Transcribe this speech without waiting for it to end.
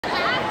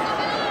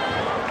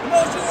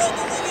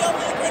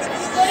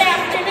Good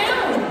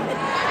afternoon.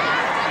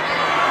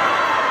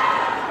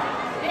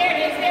 There it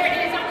is, there it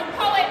is. I'm a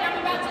poet and I'm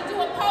about to do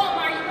a poem.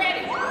 Are you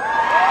ready?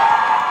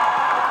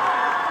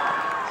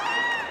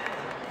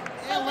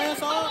 So this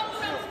poem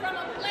comes from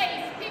a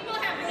place people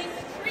have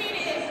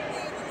mistreated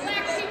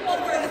black people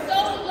for so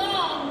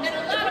long that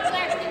a lot of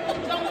black people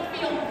don't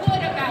feel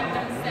good about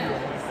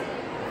themselves.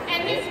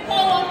 And this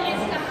poem is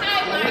to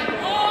highlight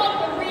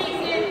all the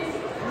reasons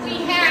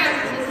we have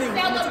to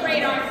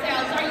celebrate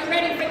ourselves. Are you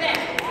ready for that?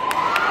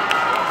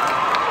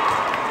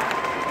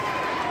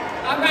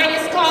 All right,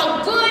 it's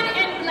called Good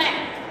and Black.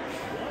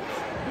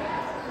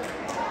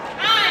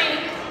 I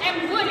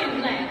am good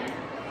and black,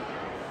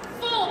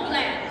 full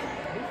black,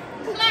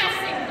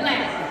 classic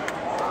black,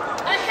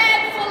 a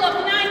head full of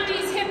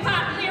 90s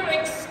hip-hop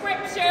lyrics,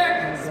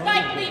 scripture,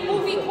 Spike Lee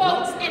movie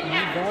quotes, and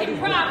African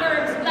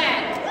proverbs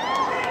black.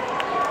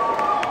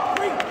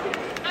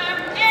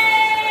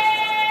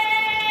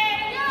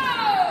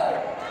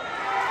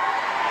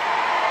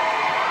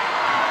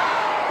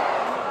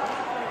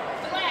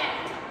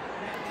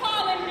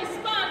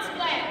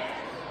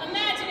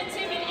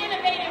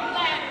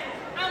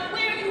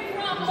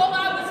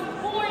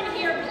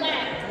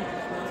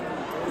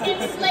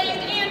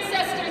 Enslaved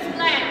ancestors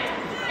black,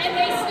 and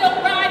they still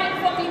riding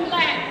for me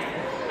black.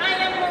 I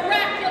am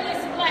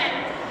miraculous black.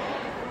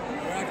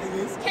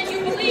 Miraculous. Can you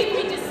believe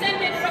we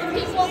descended from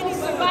people who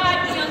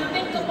survived the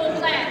unthinkable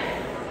black?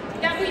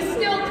 That we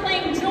still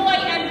claim joy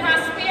and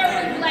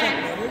prosperity black.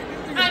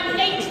 I'm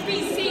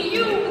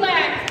HBCU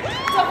black,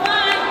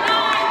 divine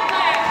line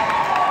black.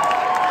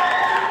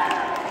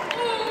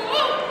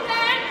 Ooh,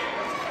 black.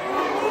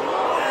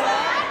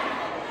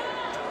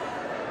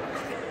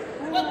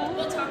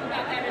 We'll talk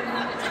about that in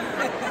another time.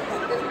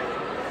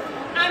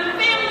 I'm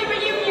family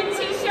reunion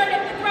t-shirt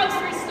at the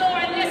grocery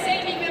store, and this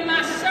ain't even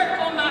my shirt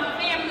or my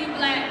family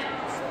black.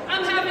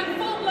 I'm having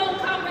full-blown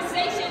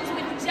conversations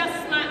with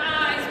just my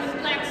eyes with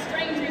black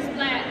strangers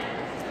black.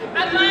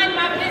 I mind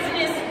my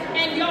business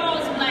and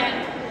y'all's black.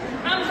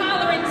 I'm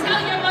hollering,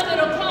 tell your mother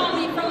to call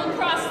me from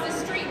across the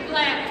street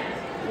black.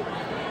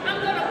 I'm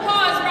gonna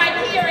pause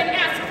right here and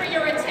ask for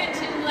your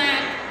attention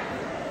black.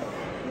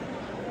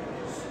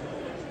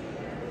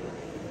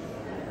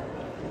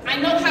 I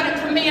know how to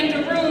command a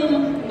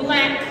room,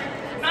 black.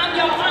 I'm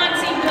your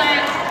auntie,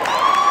 black.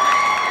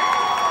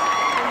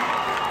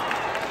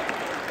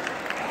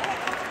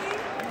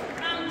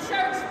 I'm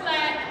church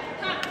black,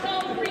 hot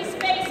comb, free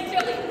space,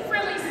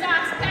 frilly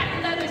socks,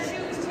 patent leather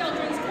shoes,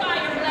 children's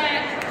choir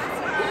black.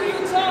 Who you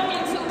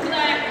talking to,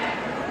 black?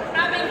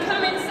 I've been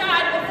come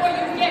inside before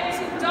you get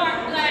too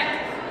dark, black.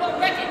 But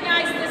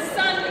recognize the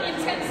sun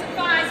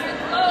intensifies the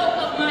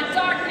glow of my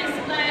darkness,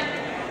 black.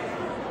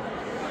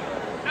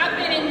 I've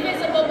been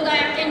invisible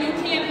black, and you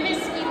can't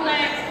miss me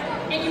black,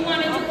 and you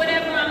want to do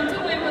whatever I'm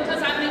doing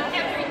because I make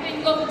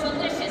everything look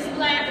delicious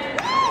black.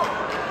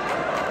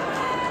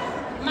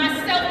 My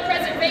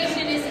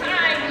self-preservation is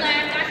high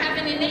black. I have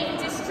an innate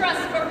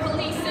distrust for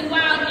police and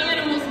wild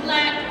animals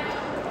black.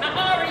 I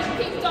already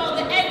peeped all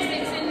the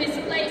exits in this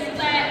place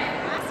black.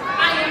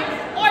 I am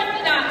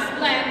orthodox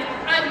black.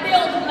 I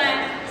build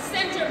black,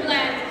 center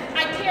black.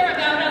 I care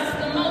about us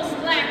the most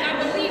black. I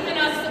believe in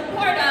us,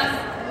 support us.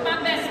 My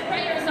best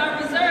prayers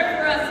are reserved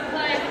for us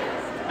black.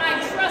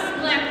 I trust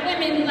black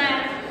women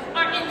black.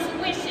 Our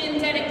intuition,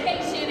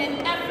 dedication,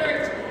 and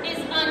effort is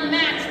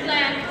unmatched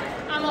black.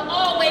 I'ma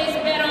always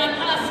bet on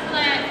us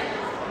black.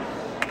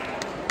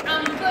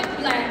 I'm good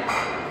black.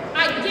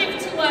 I give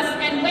to us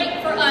and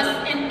wait for us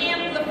and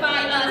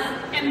amplify us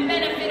and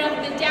benefit of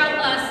the doubt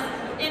us.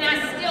 And I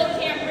still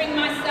can't bring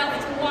myself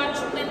to watch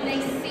when they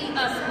see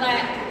us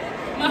black.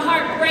 My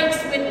heart breaks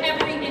with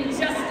every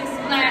injustice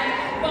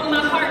black, but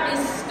my heart is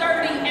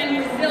sturdy and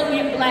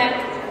resilient black.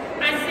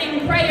 I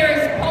sing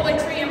prayers,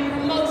 poetry, and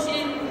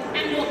promotion,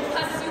 and will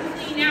cuss you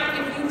clean out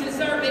if you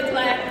deserve it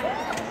black.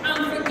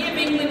 I'm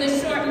forgiving with a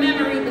short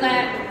memory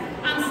black.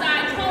 I'm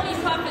side pony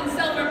puffin'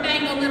 silver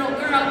bangle little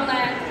girl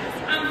black.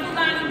 I'm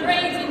Fulani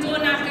braids and door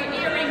knocker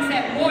earrings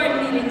at board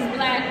meetings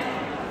black.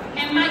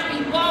 And might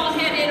be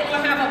bald-headed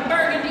or have a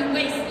burgundy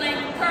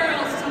waist-length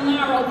curls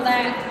tomorrow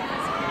black.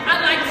 I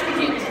like to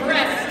get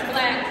dressed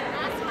black.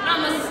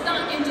 I'm a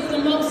stunt and do the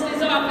most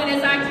as often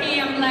as I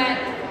can black.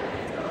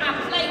 I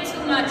play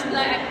too much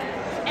black,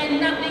 and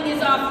nothing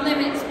is off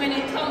limits when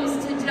it comes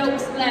to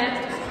jokes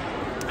black.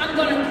 I'm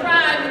gonna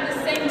cry with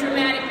the same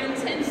dramatic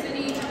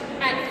intensity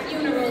at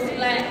funerals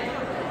black.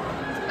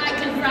 I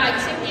can fry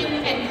chicken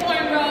and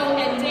cornrow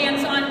and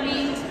dance on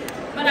beat,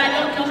 but I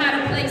don't know how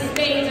to play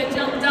spades or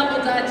jump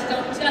double dutch.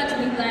 Don't judge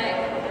me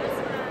black.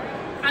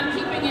 I'm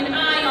keeping an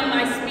eye on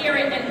my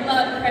spirit and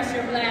blood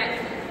pressure black,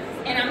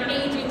 and I'm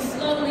aging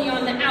slowly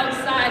on the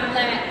outside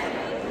black.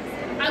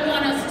 I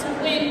want us to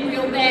win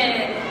real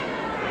bad.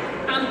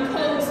 I'm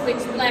code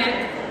switch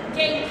black,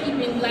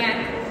 gatekeeping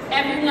black.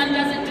 Everyone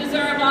doesn't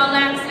deserve all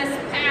access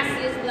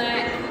passes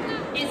black.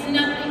 It's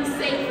nothing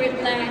sacred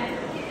black.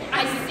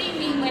 I see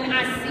me when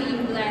I see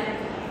you black.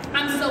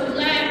 I'm so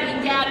glad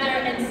we gather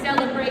and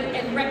celebrate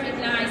and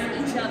recognize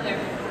each other.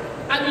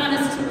 I want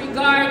us to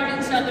regard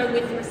each other other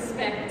with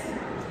respect.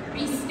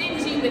 Be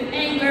stingy with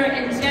anger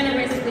and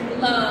generous with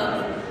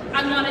love.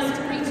 I want us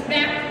to reach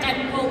back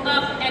and pull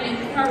up and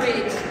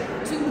encourage,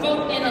 to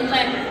vote and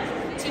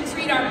elect, to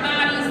treat our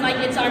bodies like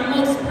it's our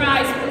most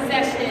prized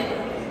possession,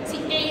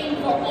 to aim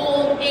for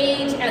old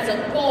age as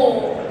a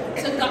goal,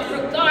 to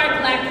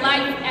regard Black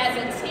life as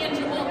a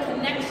tangible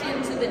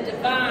connection to the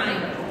divine,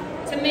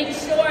 to make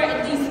sure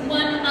at least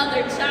one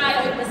other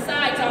child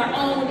besides our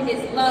own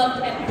is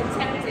loved and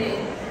protected,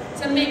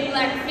 to make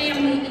Black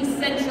family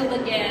essential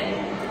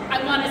again.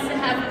 I want us to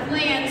have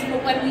plans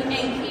for when we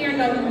ain't here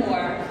no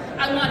more.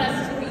 I want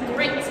us to be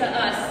great to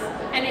us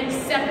and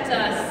accept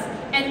us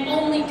and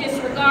only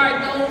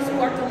disregard those who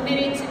are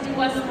committed to do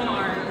us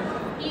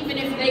harm, even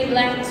if they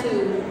Black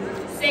too.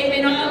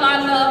 Saving all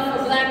our love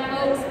for Black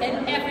folks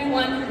and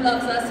everyone who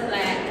loves us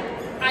Black.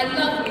 I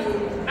love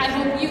you. I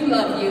hope you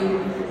love you.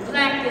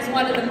 Black is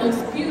one of the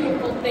most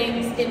beautiful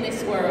things in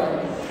this world.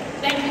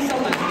 Thank you so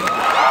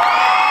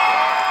much.